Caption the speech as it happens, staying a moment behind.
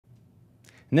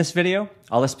In this video,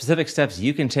 I'll list specific steps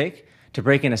you can take to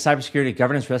break into cybersecurity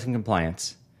governance, risk, and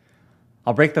compliance.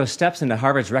 I'll break those steps into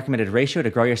Harvard's recommended ratio to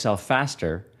grow yourself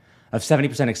faster of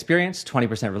 70% experience,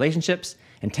 20% relationships,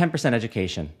 and 10%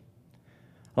 education.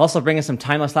 I'll also bring in some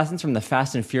timeless lessons from the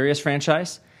Fast and Furious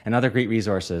franchise and other great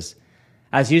resources.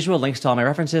 As usual, links to all my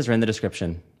references are in the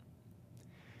description.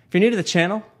 If you're new to the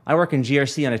channel, I work in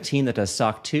GRC on a team that does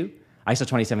SOC 2, ISO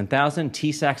 27000,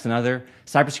 TSACs, and other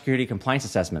cybersecurity compliance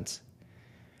assessments.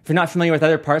 If you're not familiar with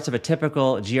other parts of a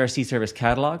typical GRC service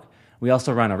catalog, we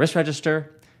also run a risk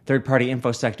register, third-party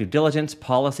InfoSec due diligence,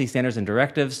 policy, standards, and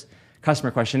directives,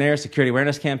 customer questionnaires, security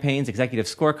awareness campaigns, executive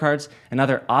scorecards, and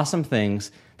other awesome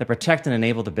things that protect and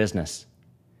enable the business.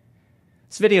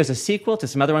 This video is a sequel to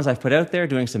some other ones I've put out there,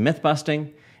 doing some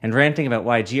myth-busting and ranting about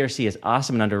why GRC is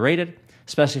awesome and underrated,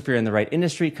 especially if you're in the right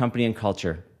industry, company, and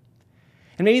culture.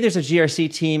 And maybe there's a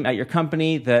GRC team at your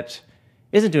company that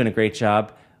isn't doing a great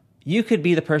job. You could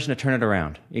be the person to turn it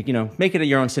around. Make it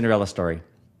your own Cinderella story.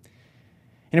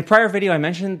 In a prior video, I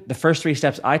mentioned the first 3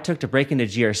 steps I took to break into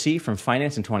GRC from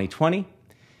finance in 2020.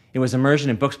 It was immersion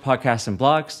in books, podcasts, and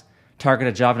blogs, target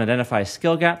a job and identify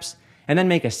skill gaps, and then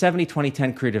make a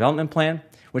 70-20-10 career development plan,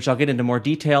 which I'll get into more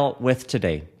detail with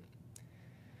today.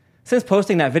 Since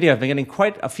posting that video, I've been getting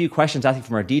quite a few questions asking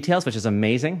for more details, which is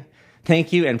amazing.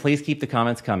 Thank you, and please keep the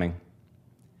comments coming.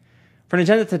 For an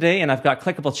agenda today, and I've got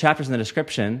clickable chapters in the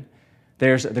description,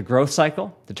 there's the growth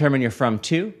cycle, determine your from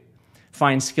to,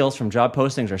 find skills from job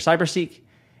postings or Cyberseek,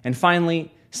 and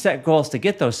finally, set goals to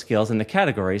get those skills in the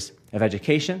categories of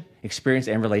education, experience,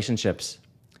 and relationships.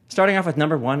 Starting off with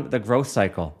number 1, the growth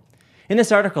cycle. In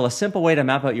this article, a simple way to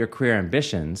map out your career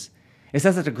ambitions, it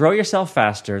says that to grow yourself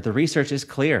faster, the research is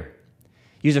clear.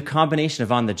 Use a combination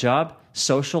of on-the-job,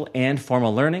 social, and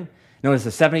formal learning, known as the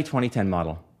 70-20-10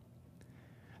 model.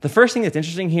 The first thing that's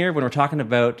interesting here when we're talking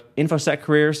about InfoSec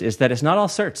careers is that it's not all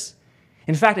certs.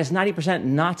 In fact, it's 90%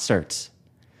 not certs.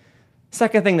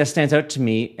 Second thing that stands out to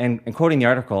me, and quoting the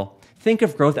article, think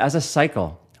of growth as a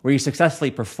cycle where you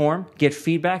successfully perform, get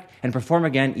feedback, and perform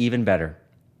again even better.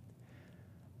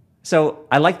 So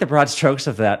I like the broad strokes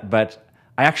of that, but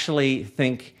I actually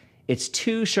think it's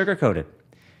too sugar-coated.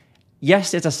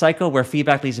 Yes, it's a cycle where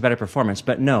feedback leads to better performance,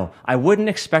 but no, I wouldn't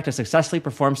expect to successfully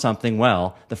perform something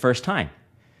well the first time.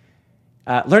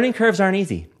 Learning curves aren't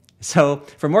easy. So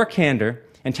for more candor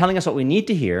and telling us what we need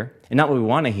to hear and not what we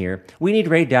want to hear, we need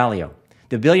Ray Dalio,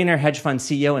 the billionaire hedge fund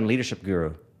CEO and leadership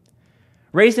guru.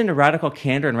 Raised into radical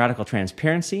candor and radical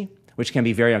transparency, which can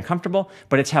be very uncomfortable,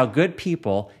 but it's how good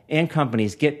people and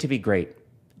companies get to be great.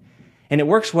 And it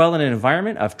works well in an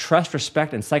environment of trust,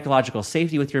 respect, and psychological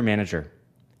safety with your manager.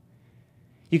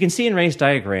 You can see in Ray's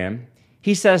diagram,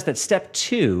 he says that step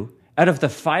 2 out of the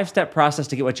 5-step process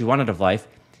to get what you want out of life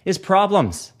is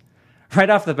problems. Right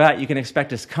off the bat, you can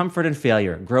expect discomfort and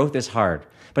failure. Growth is hard.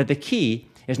 But the key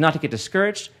is not to get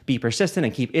discouraged, be persistent,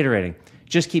 and keep iterating.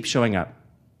 Just keep showing up.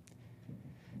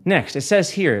 Next, it says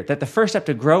here that the first step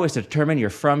to grow is to determine your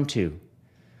from to.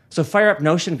 So fire up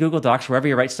Notion, Google Docs, wherever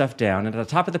you write stuff down, and at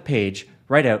the top of the page,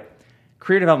 write out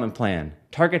career development plan,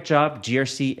 target job,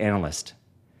 GRC analyst.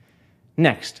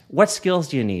 Next, what skills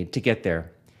do you need to get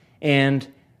there? And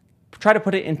try to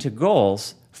put it into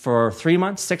goals for 3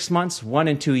 months, 6 months, 1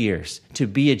 and 2 years to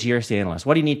be a GRC analyst.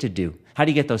 What do you need to do? How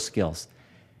do you get those skills?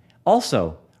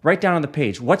 Also, write down on the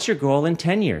page, what's your goal in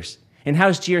 10 years? And how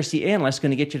is GRC analyst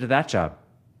going to get you to that job?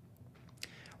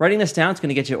 Writing this down is going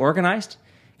to get you organized,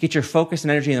 get your focus and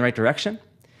energy in the right direction.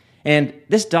 And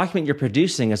this document you're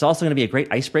producing is also going to be a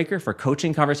great icebreaker for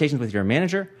coaching conversations with your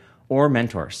manager or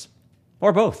mentors,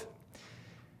 or both.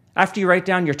 After you write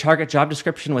down your target job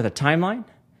description with a timeline,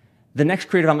 the next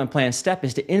career development plan step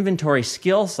is to inventory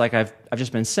skills, like I've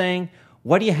just been saying.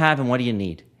 What do you have and what do you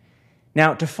need?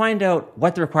 Now, to find out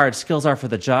what the required skills are for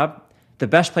the job, the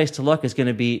best place to look is going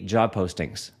to be job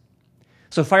postings.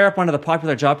 So fire up one of the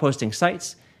popular job posting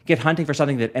sites, get hunting for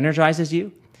something that energizes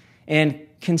you, and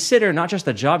consider not just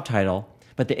the job title,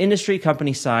 but the industry,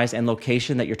 company size, and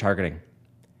location that you're targeting.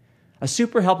 A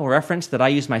super helpful reference that I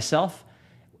use myself,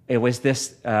 it was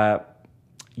this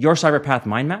Your Cyber Path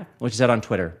Mind Map, which is out on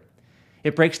Twitter.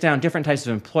 It breaks down different types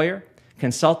of employer,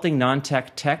 consulting,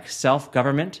 non-tech, tech,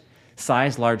 self-government,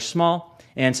 size, large, small,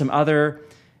 and some other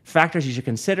factors you should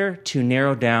consider to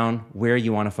narrow down where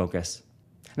you want to focus.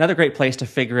 Another great place to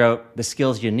figure out the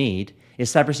skills you need is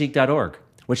cyberseek.org,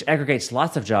 which aggregates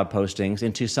lots of job postings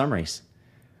into summaries.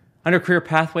 Under career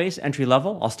pathways, entry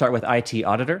level, I'll start with IT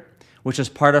auditor, which was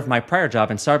part of my prior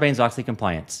job in Sarbanes-Oxley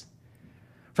compliance.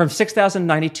 From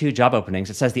 6,092 job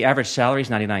openings, it says the average salary is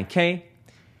 $99K,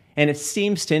 and it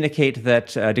seems to indicate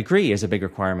that a degree is a big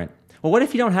requirement. Well, what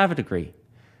if you don't have a degree?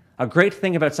 A great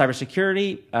thing about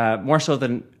cybersecurity, more so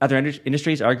than other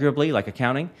industries, arguably, like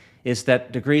accounting, is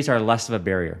that degrees are less of a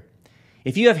barrier.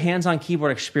 If you have hands-on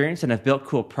keyboard experience and have built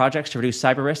cool projects to reduce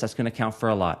cyber risk, that's going to count for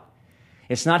a lot.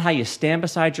 It's not how you stand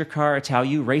beside your car, it's how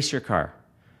you race your car.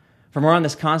 For more on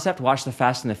this concept, watch The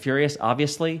Fast and the Furious,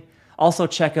 obviously. Also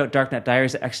check out Darknet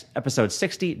Diaries episode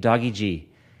 60, Doggy G.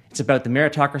 It's about the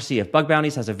meritocracy of bug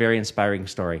bounties, has a very inspiring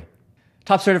story.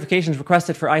 Top certifications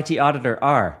requested for IT auditor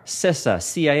are CISA,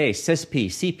 CIA, CISP,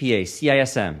 CPA,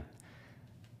 CISM.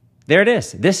 There it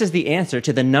is. This is the answer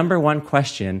to the #1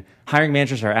 question hiring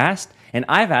managers are asked, and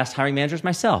I've asked hiring managers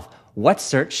myself, what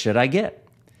cert should I get?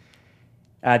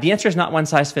 The answer is not one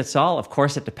size fits all. Of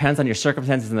course, it depends on your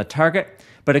circumstances and the target,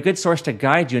 but a good source to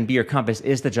guide you and be your compass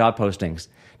is the job postings.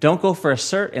 Don't go for a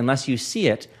cert unless you see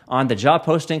it on the job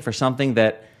posting for something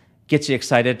that gets you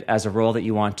excited as a role that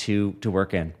you want to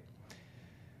work in.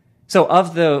 So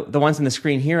of the ones on the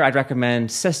screen here, I'd recommend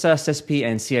CISA, CISP,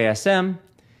 and CISM.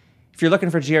 If you're looking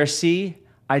for GRC,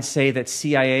 I'd say that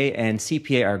CIA and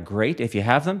CPA are great if you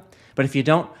have them, but if you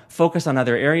don't, focus on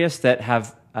other areas that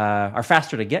are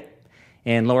faster to get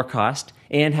and lower cost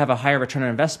and have a higher return on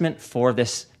investment for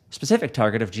this specific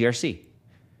target of GRC.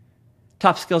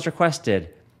 Top skills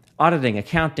requested: auditing,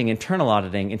 accounting, internal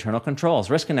auditing, internal controls,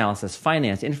 risk analysis,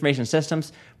 finance, information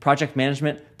systems, project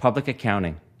management, public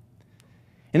accounting.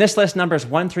 In this list, numbers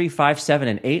 1, 3, 5, 7,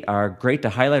 and 8 are great to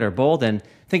highlight or bold, and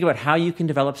think about how you can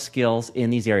develop skills in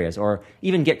these areas or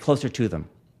even get closer to them.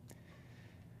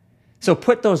 So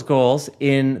put those goals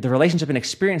in the relationship and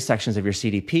experience sections of your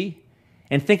CDP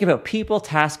and think about people,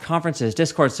 tasks, conferences,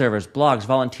 Discord servers, blogs,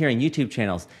 volunteering, YouTube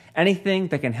channels, anything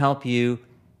that can help you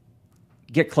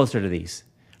get closer to these.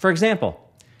 For example,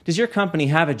 does your company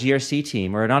have a GRC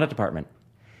team or an audit department?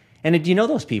 And do you know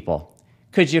those people?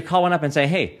 Could you call one up and say,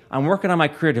 hey, I'm working on my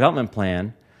career development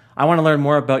plan. I want to learn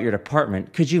more about your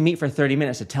department. Could you meet for 30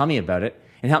 minutes to tell me about it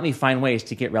and help me find ways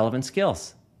to get relevant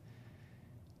skills?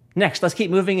 Next, let's keep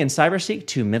moving in Cyberseek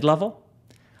to mid-level.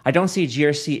 I don't see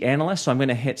GRC analyst, so I'm going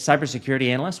to hit cybersecurity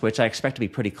analyst, which I expect to be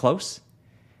pretty close.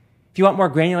 If you want more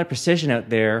granular precision out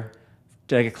there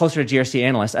to get closer to GRC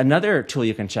analyst, another tool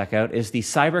you can check out is the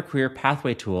Cyber Career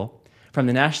Pathway tool from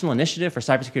the National Initiative for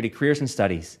Cybersecurity Careers and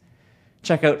Studies.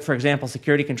 Check out, for example,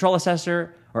 Security Control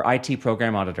Assessor or IT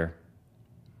Program Auditor.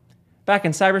 Back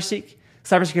in Cyberseek,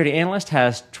 Cybersecurity Analyst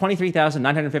has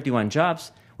 23,951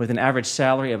 jobs with an average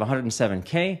salary of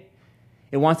 $107K.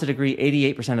 It wants a degree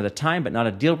 88% of the time, but not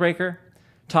a deal breaker.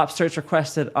 Top certs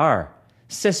requested are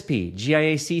CISP,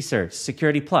 GIAC certs,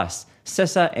 Security Plus,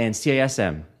 CISA, and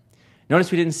CISM. Notice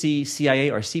we didn't see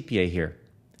CIA or CPA here.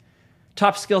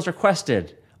 Top skills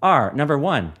requested are,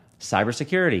 #1,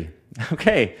 cybersecurity.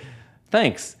 Okay.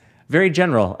 Thanks. Very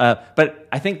general. But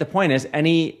I think the point is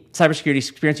any cybersecurity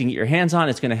experience you can get your hands on,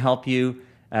 it's going to help you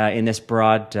in this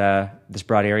broad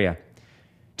area.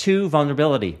 2,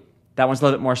 vulnerability. That one's a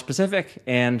little bit more specific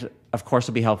and, of course,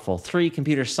 will be helpful. 3,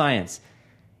 computer science.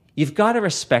 You've got to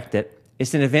respect it.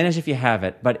 It's an advantage if you have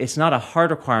it, but it's not a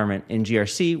hard requirement in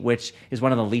GRC, which is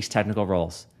one of the least technical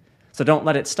roles. So don't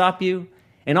let it stop you.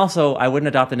 And also, I wouldn't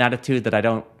adopt an attitude that I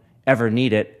don't ever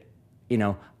need it.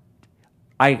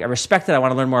 I respect it, I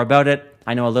want to learn more about it,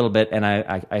 I know a little bit, and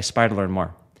I aspire to learn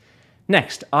more.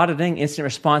 Next, auditing, incident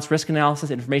response, risk analysis,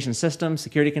 information systems,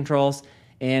 security controls,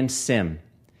 and SIM.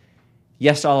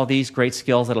 Yes to all of these, great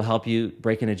skills that'll help you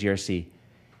break into GRC.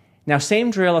 Now, same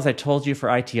drill as I told you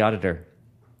for IT auditor.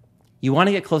 You want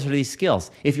to get closer to these skills.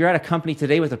 If you're at a company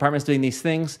today with departments doing these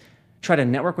things, try to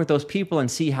network with those people and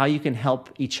see how you can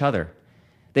help each other.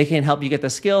 They can help you get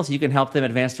the skills, you can help them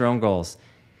advance their own goals.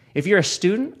 If you're a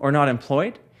student or not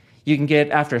employed, you can get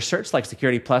after certs like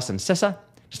Security Plus and CISA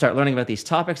to start learning about these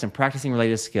topics and practicing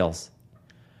related skills.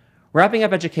 Wrapping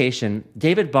up education,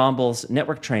 David Bomble's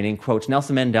network training quotes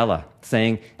Nelson Mandela,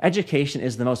 saying, "Education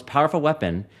is the most powerful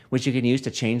weapon which you can use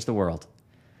to change the world."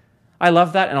 I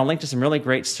love that, and I'll link to some really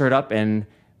great cert up and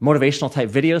motivational type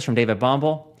videos from David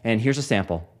Bomble, and here's a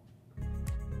sample.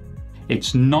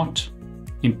 It's not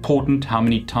important how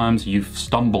many times you've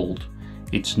stumbled.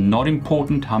 It's not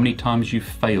important how many times you've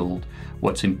failed.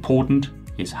 What's important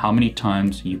is how many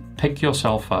times you pick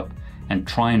yourself up and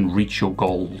try and reach your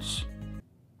goals.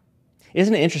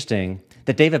 Isn't it interesting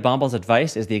that David Bomble's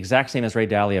advice is the exact same as Ray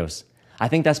Dalio's? I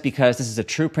think that's because this is a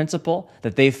true principle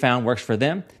that they've found works for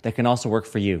them that can also work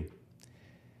for you.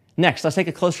 Next, let's take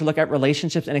a closer look at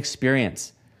relationships and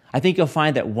experience. I think you'll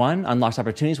find that one unlocks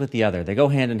opportunities with the other. They go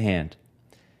hand in hand.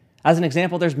 As an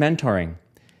example, there's mentoring.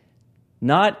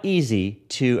 Not easy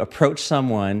to approach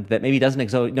someone that maybe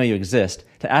doesn't know you exist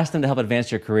to ask them to help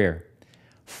advance your career.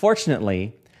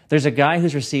 Fortunately, there's a guy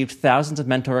who's received thousands of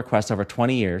mentor requests over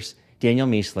 20 years Daniel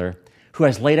Miessler, who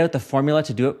has laid out the formula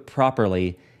to do it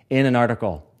properly in an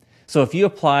article. So if you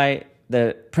apply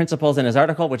the principles in his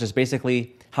article, which is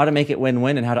basically how to make it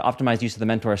win-win and how to optimize use of the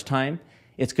mentor's time,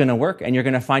 it's going to work, and you're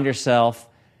going to find yourself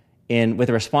with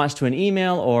a response to an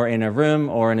email or in a room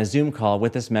or in a Zoom call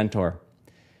with this mentor.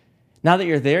 Now that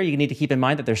you're there, you need to keep in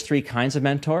mind that there's 3 kinds of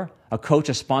mentor: a coach,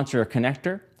 a sponsor, a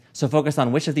connector. So focus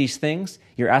on which of these things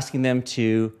you're asking them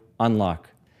to unlock.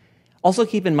 Also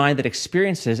keep in mind that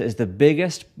experiences is the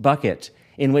biggest bucket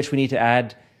in which we need to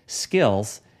add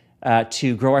skills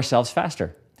to grow ourselves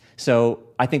faster. So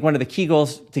I think one of the key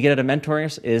goals to get out of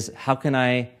mentors is how can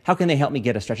they help me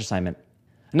get a stretch assignment?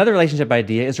 Another relationship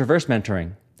idea is reverse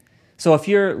mentoring. So if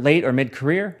you're late or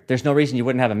mid-career, there's no reason you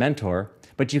wouldn't have a mentor,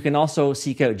 but you can also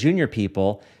seek out junior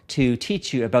people to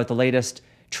teach you about the latest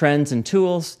trends and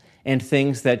tools and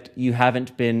things that you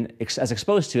haven't been as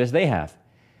exposed to as they have.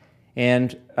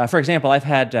 And for example, I've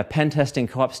had pen testing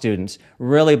co-op students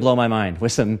really blow my mind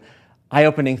with some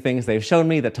eye-opening things they've shown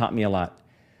me that taught me a lot.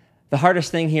 The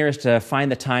hardest thing here is to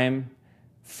find the time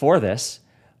for this,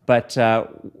 but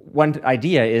one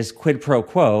idea is quid pro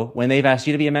quo. When they've asked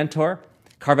you to be a mentor,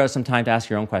 carve out some time to ask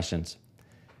your own questions.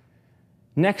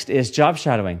 Next is job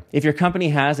shadowing. If your company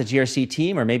has a GRC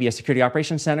team or maybe a security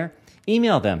operations center,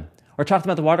 email them or talk to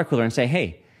them at the water cooler and say,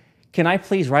 hey, can I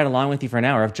please ride along with you for an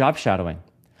hour of job shadowing?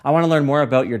 I want to learn more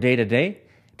about your day-to-day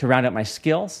to round out my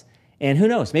skills. And who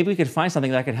knows, maybe we could find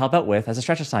something that I could help out with as a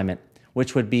stretch assignment,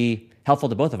 which would be helpful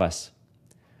to both of us.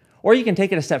 Or you can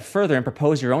take it a step further and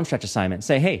propose your own stretch assignment.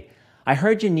 Say, hey, I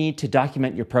heard you need to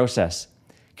document your process.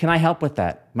 Can I help with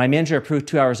that? My manager approved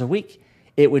 2 hours a week.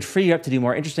 It would free you up to do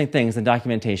more interesting things than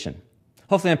documentation.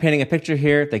 Hopefully I'm painting a picture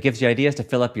here that gives you ideas to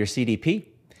fill up your CDP.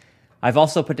 I've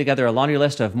also put together a laundry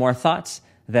list of more thoughts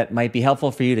that might be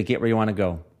helpful for you to get where you want to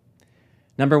go.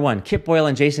 Number 1, Kip Boyle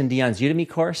and Jason Dion's Udemy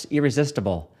course,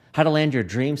 Irresistible, How to Land Your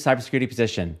Dream Cybersecurity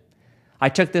Position. I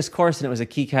took this course and it was a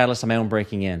key catalyst on my own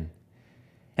breaking in.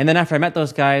 And then after I met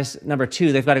those guys, number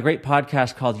 2, they've got a great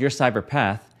podcast called Your Cyber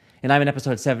Path, and I'm in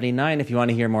episode 79 if you want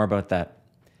to hear more about that.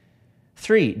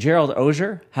 3, Gerald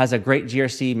Auger has a great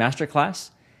GRC masterclass,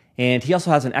 and he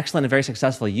also has an excellent and very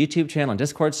successful YouTube channel and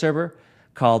Discord server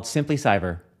called Simply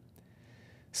Cyber.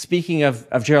 Speaking of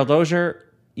Gerald Auger,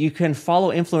 you can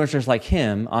follow influencers like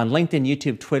him on LinkedIn,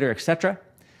 YouTube, Twitter, etc.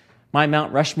 My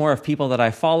Mount Rushmore of people that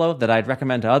I follow that I'd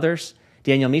recommend to others: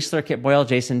 Daniel Miessler, Kip Boyle,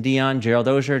 Jason Dion, Gerald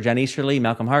Auger, Jen Easterly,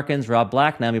 Malcolm Harkins, Rob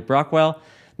Black, Naomi Brockwell,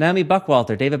 Naomi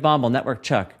Buckwalter, David Bombal, Network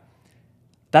Chuck.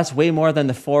 That's way more than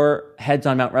the 4 heads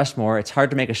on Mount Rushmore. It's hard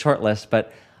to make a short list,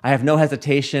 but I have no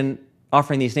hesitation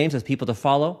offering these names as people to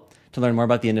follow to learn more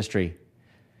about the industry.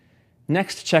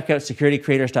 Next, check out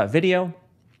securitycreators.video.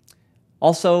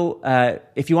 Also,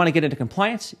 if you want to get into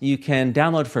compliance, you can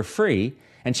download for free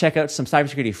and check out some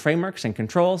cybersecurity frameworks and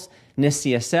controls,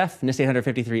 NIST CSF, NIST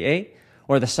 853A,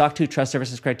 or the SOC 2 Trust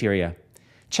Services Criteria.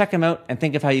 Check them out and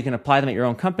think of how you can apply them at your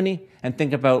own company and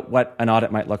think about what an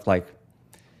audit might look like.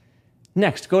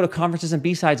 Next, go to conferences and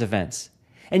B-Sides events.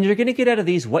 And you're going to get out of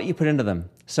these what you put into them.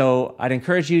 So I'd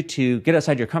encourage you to get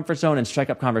outside your comfort zone and strike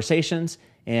up conversations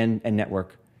and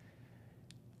network.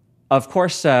 Of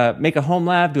course, make a home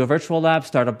lab, do a virtual lab,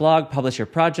 start a blog, publish your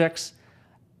projects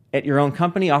at your own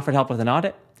company, offer help with an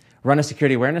audit, run a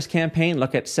security awareness campaign,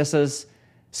 look at CISA's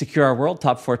Secure Our World,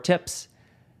 top 4 tips.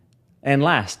 And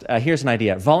last, here's an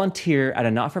idea. Volunteer at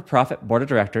a not-for-profit board of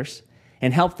directors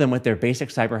and help them with their basic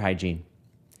cyber hygiene.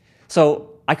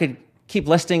 So I could keep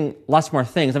listing lots more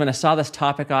things. I'm going to saw this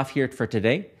topic off here for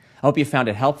today. I hope you found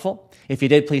it helpful. If you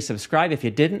did, please subscribe. If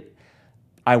you didn't,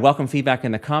 I welcome feedback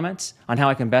in the comments on how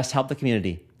I can best help the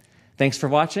community. Thanks for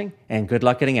watching, and good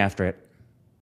luck getting after it.